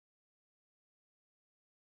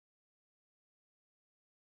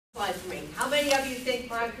slide for me. How many of you think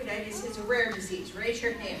myocarditis is a rare disease? Raise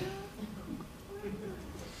your hand.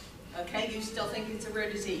 Okay, you still think it's a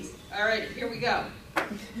rare disease. All right, here we go.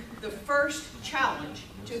 The first challenge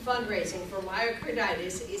to fundraising for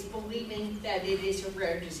myocarditis is believing that it is a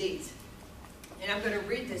rare disease. And I'm going to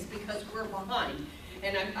read this because we're behind,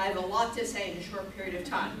 and I have a lot to say in a short period of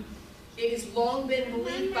time. It has long been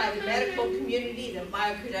believed by the medical community that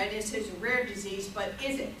myocarditis is a rare disease, but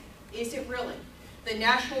is it? Is it really? The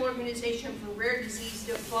National Organization for Rare Disease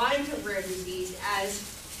defines a rare disease as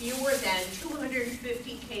fewer than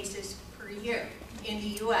 250 cases per year in the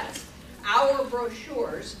U.S. Our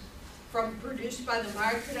brochures produced by the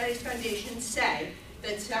Myocarditis Foundation say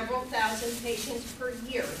that several thousand patients per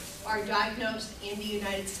year are diagnosed in the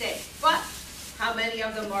United States. But how many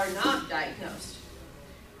of them are not diagnosed?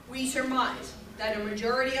 We surmise that a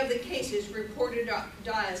majority of the cases reported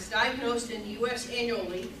as diagnosed in the U.S.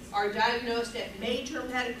 annually are diagnosed at major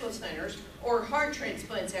medical centers or heart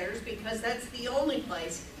transplant centers, because that's the only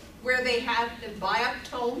place where they have the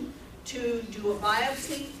bioptome to do a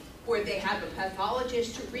biopsy, where they have a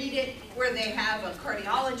pathologist to read it, where they have a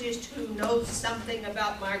cardiologist who knows something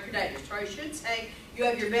about myocarditis. Or I should say, you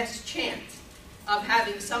have your best chance of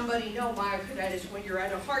having somebody know myocarditis when you're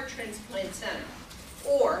at a heart transplant center,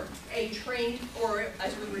 or a trained, or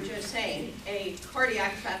as we were just saying, a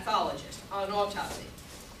cardiac pathologist on autopsy.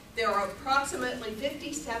 There are approximately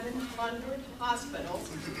 5,700 hospitals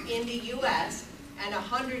in the U.S. and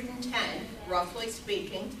 110, roughly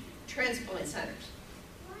speaking, transplant centers.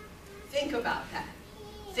 Think about that.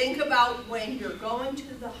 Think about when you're going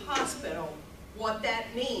to the hospital, what that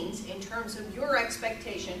means in terms of your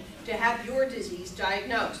expectation to have your disease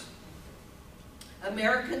diagnosed.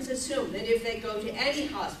 Americans assume that if they go to any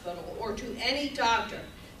hospital or to any doctor,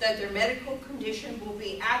 that their medical condition will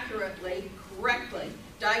be accurately, correctly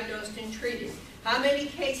diagnosed and treated. How many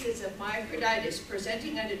cases of myocarditis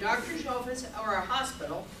presenting at a doctor's office or a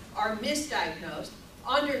hospital are misdiagnosed,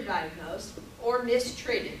 underdiagnosed, or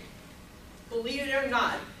mistreated? Believe it or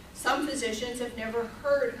not, some physicians have never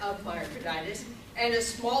heard of myocarditis, and a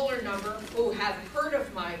smaller number who have heard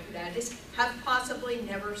of myocarditis have possibly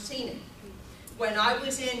never seen it. When I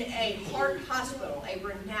was in a heart hospital, a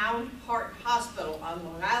renowned heart hospital on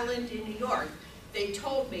Long Island in New York, they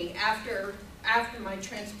told me after my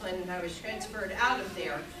transplant and I was transferred out of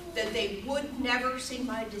there that they would never see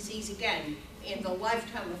my disease again in the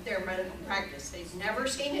lifetime of their medical practice. They've never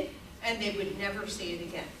seen it, and they would never see it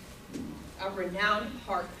again. A renowned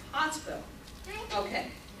heart hospital. Okay,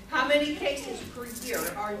 how many cases per year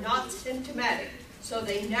are not symptomatic, so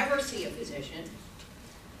they never see a physician?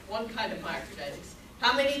 One kind of myocarditis.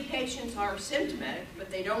 How many patients are symptomatic,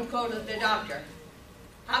 but they don't go to the doctor?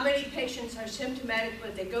 How many patients are symptomatic,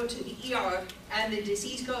 but they go to the ER and the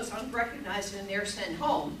disease goes unrecognized and they're sent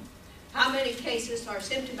home? How many cases are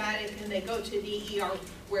symptomatic and they go to the ER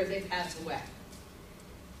where they pass away?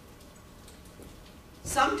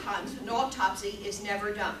 Sometimes an autopsy is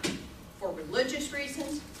never done. For religious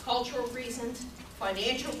reasons, cultural reasons,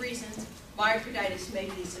 financial reasons, myocarditis may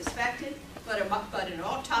be suspected, but an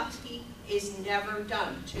autopsy is never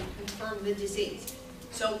done to confirm the disease.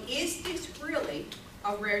 So is this really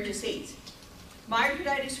a rare disease?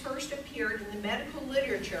 Myocarditis first appeared in the medical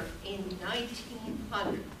literature in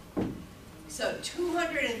 1900. So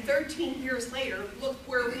 213 years later, look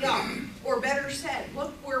where we are. Or better said,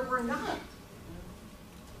 look where we're not.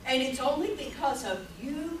 And it's only because of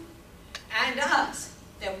you and us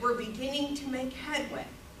that we're beginning to make headway.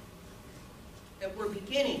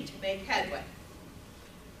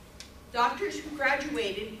 Doctors who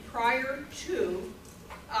graduated prior to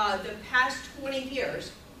the past 20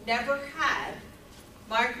 years never had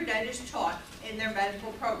myocarditis taught in their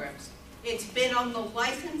medical programs. It's been on the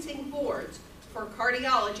licensing boards for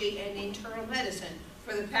cardiology and internal medicine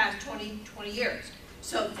for the past 20 years.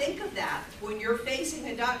 So think of that when you're facing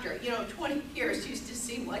a doctor. You know, 20 years used to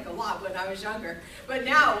seem like a lot when I was younger. But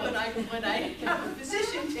now when I have a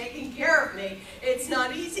physician taking care of me, it's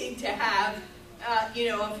not easy to have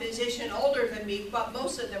a physician older than me, but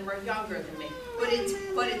most of them are younger than me. But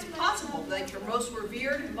it's possible that your most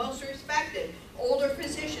revered and most respected older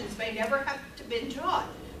physicians may never have been taught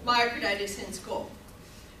myocarditis in school.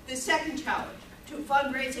 The second challenge to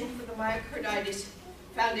fundraising for the Myocarditis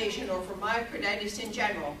Foundation, or for myocarditis in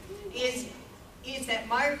general, is that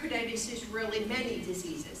myocarditis is really many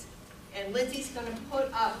diseases. And Lindsay's going to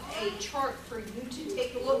put up a chart for you to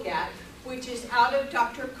take a look at, which is out of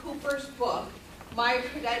Dr. Cooper's book,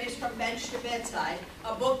 Myocarditis from Bench to Bedside,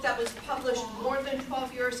 a book that was published more than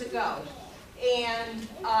 12 years ago. And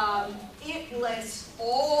it lists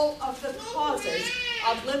all of the causes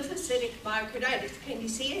of lymphocytic myocarditis. Can you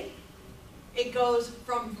see it? It goes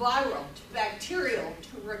from viral to bacterial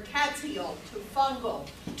to rickettsial to fungal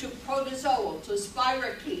to protozoal to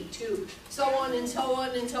spirochete to so on and so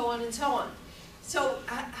on and so on and so on. So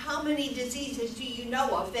how many diseases do you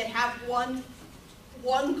know of that have one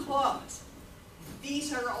cause?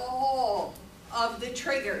 These are all of the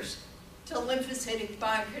triggers to lymphocytic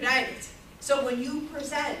myocarditis. So when you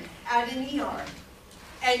present at an ER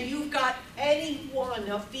and you've got any one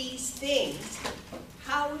of these things,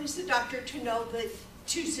 how is the doctor to know that,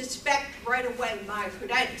 to suspect right away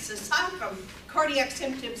myocarditis, aside from cardiac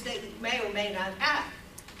symptoms they may or may not have?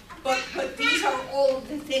 But these are all of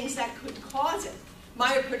the things that could cause it.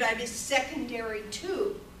 Myocarditis secondary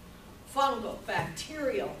to fungal,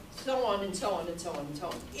 bacterial, so on and so on and so on and so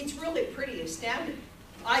on. It's really pretty astounding,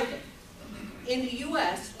 I think. In the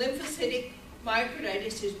US, lymphocytic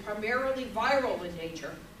myocarditis is primarily viral in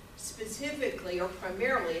nature, specifically or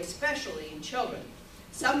primarily, especially in children.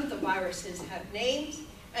 Some of the viruses have names,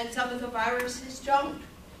 and some of the viruses don't.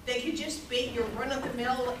 They could just be your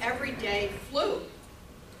run-of-the-mill, everyday flu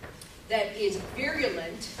that is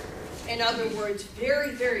virulent, in other words,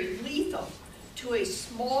 very, very lethal to a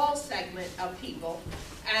small segment of people,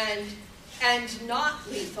 and not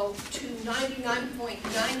lethal to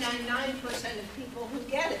 99.999% of people who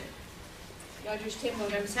get it. You understand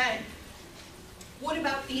what I'm saying? What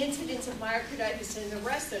about the incidence of myocarditis in the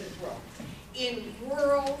rest of the world? In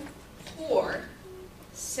rural, poor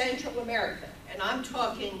Central America, and I'm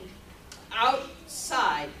talking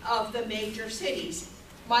outside of the major cities,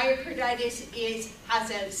 myocarditis has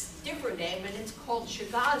a different name, and it's called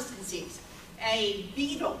Chagas disease. A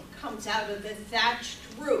beetle comes out of the thatched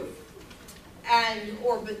roof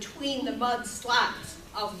or between the mud slats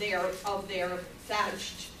of their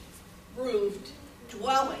thatched roofed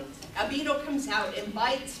dwellings. A beetle comes out and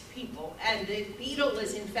bites people, and the beetle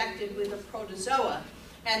is infected with a protozoa,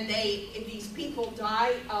 and these people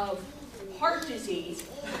die of heart disease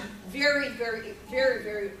very, very, very,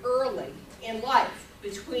 very early in life,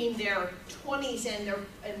 between their 20s and their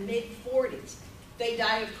mid-40s. They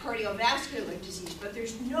die of cardiovascular disease, but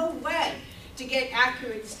there's no way to get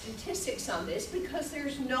accurate statistics on this because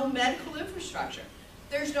there's no medical infrastructure.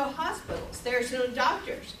 There's no hospitals. There's no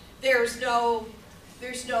doctors. There's no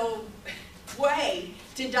way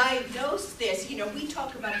to diagnose this. You know, we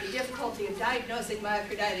talk about the difficulty of diagnosing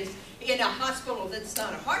myocarditis in a hospital that's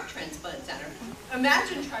not a heart transplant center.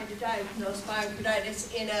 Imagine trying to diagnose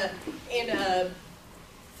myocarditis in a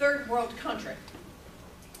third world country.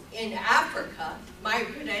 In Africa,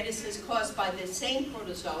 myocarditis is caused by the same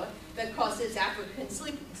protozoa that causes African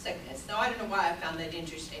sleeping sickness. Now, I don't know why I found that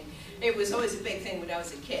interesting. It was always a big thing when I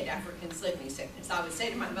was a kid, African sleeping sickness. I would say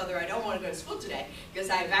to my mother, I don't want to go to school today because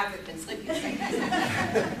I have African sleeping sickness.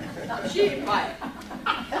 She didn't buy it.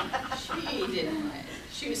 She didn't buy it.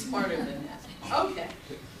 She was smarter than that. Okay.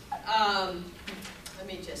 Let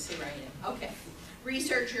me just see right now. Okay.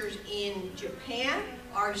 Researchers in Japan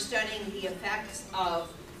are studying the effects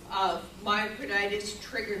of myocarditis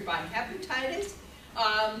triggered by hepatitis.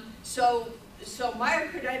 So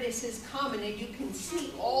myocarditis is common, and you can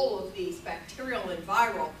see all of these bacterial and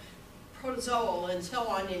viral, protozoal, and so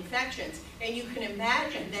on infections. And you can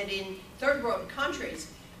imagine that in third world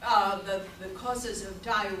countries, the causes of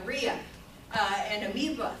diarrhea and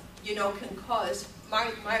amoeba, you know, can cause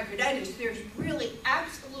myocarditis. There's really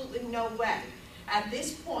absolutely no way at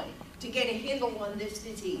this point to get a handle on this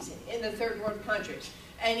disease in the third world countries.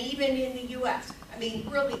 And even in the US, I mean,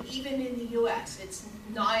 really, even in the US, it's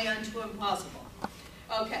nigh unto impossible.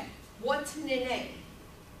 Okay, what's in a name?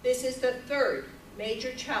 This is the third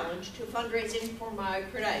major challenge to fundraising for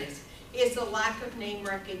myocarditis, is the lack of name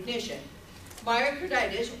recognition.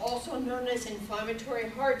 Myocarditis, also known as inflammatory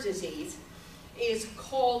heart disease, is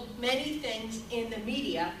called many things in the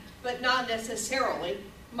media, but not necessarily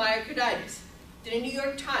myocarditis. The New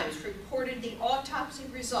York Times reported the autopsy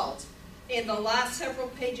results in the last several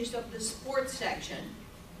pages of the sports section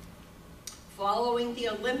following the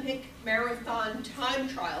Olympic marathon time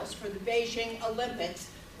trials for the Beijing Olympics,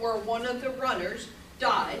 where one of the runners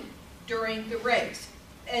died during the race.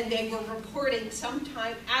 And they were reporting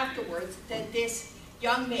sometime afterwards that this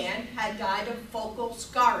young man had died of focal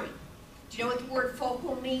scarring. Do you know what the word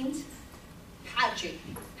focal means? Patchy,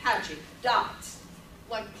 dots,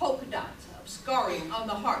 like polka dots of scarring on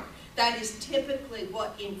the heart. That is typically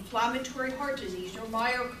what inflammatory heart disease or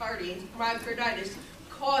myocarditis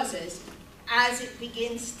causes as it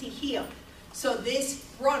begins to heal. So this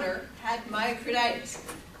runner had myocarditis,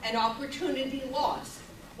 an opportunity lost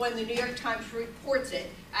when the New York Times reports it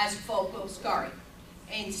as focal scarring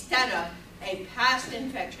instead of a past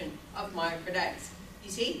infection of myocarditis. You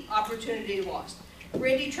see, opportunity lost.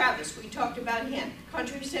 Randy Travis, we talked about him,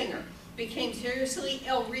 country singer, became seriously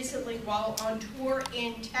ill recently while on tour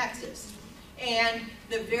in Texas. And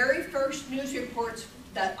the very first news reports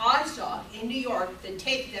that I saw in New York, the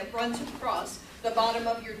tape that runs across the bottom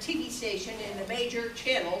of your TV station in the major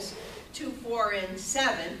channels, 2, 4, and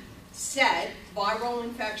 7, said viral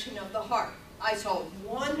infection of the heart. I saw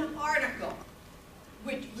one article,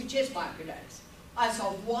 which is myocarditis. I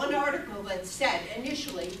saw one article that said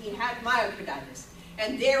initially he had myocarditis,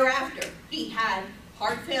 and thereafter he had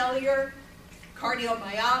heart failure,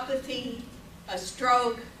 cardiomyopathy, a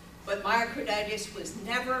stroke, but myocarditis was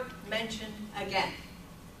never mentioned again.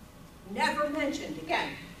 Never mentioned again.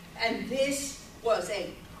 And this was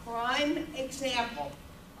a prime example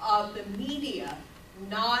of the media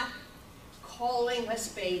not calling a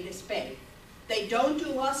spade a spade. They don't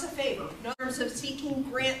do us a favor in terms of seeking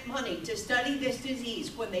grant money to study this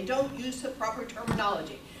disease when they don't use the proper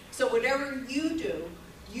terminology. So whatever you do,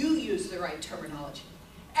 you use the right terminology.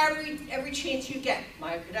 Every chance you get,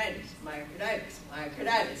 myocarditis, myocarditis,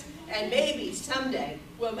 myocarditis, and maybe someday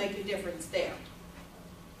we'll make a difference there.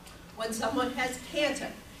 When someone has cancer,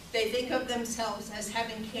 they think of themselves as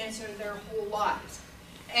having cancer their whole lives.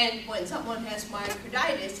 And when someone has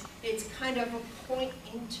myocarditis, it's kind of a point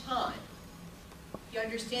in time. You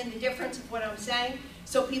understand the difference of what I'm saying?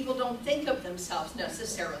 So people don't think of themselves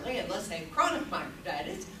necessarily, unless they have chronic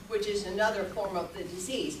myocarditis, which is another form of the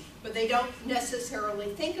disease, but they don't necessarily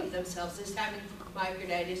think of themselves as having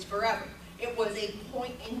myocarditis forever. It was a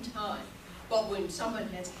point in time. But when someone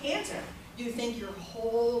has cancer, you think your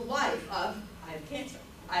whole life of, I have cancer,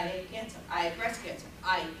 I have cancer, I have breast cancer,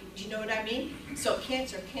 do you know what I mean? So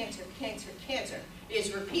cancer, cancer, cancer, cancer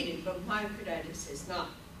is repeated, but myocarditis is not.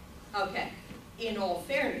 Okay. In all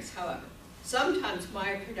fairness, however, sometimes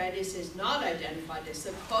myocarditis is not identified as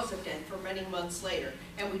the cause of death for many months later,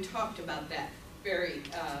 and we talked about that very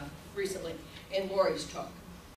recently in Lori's talk.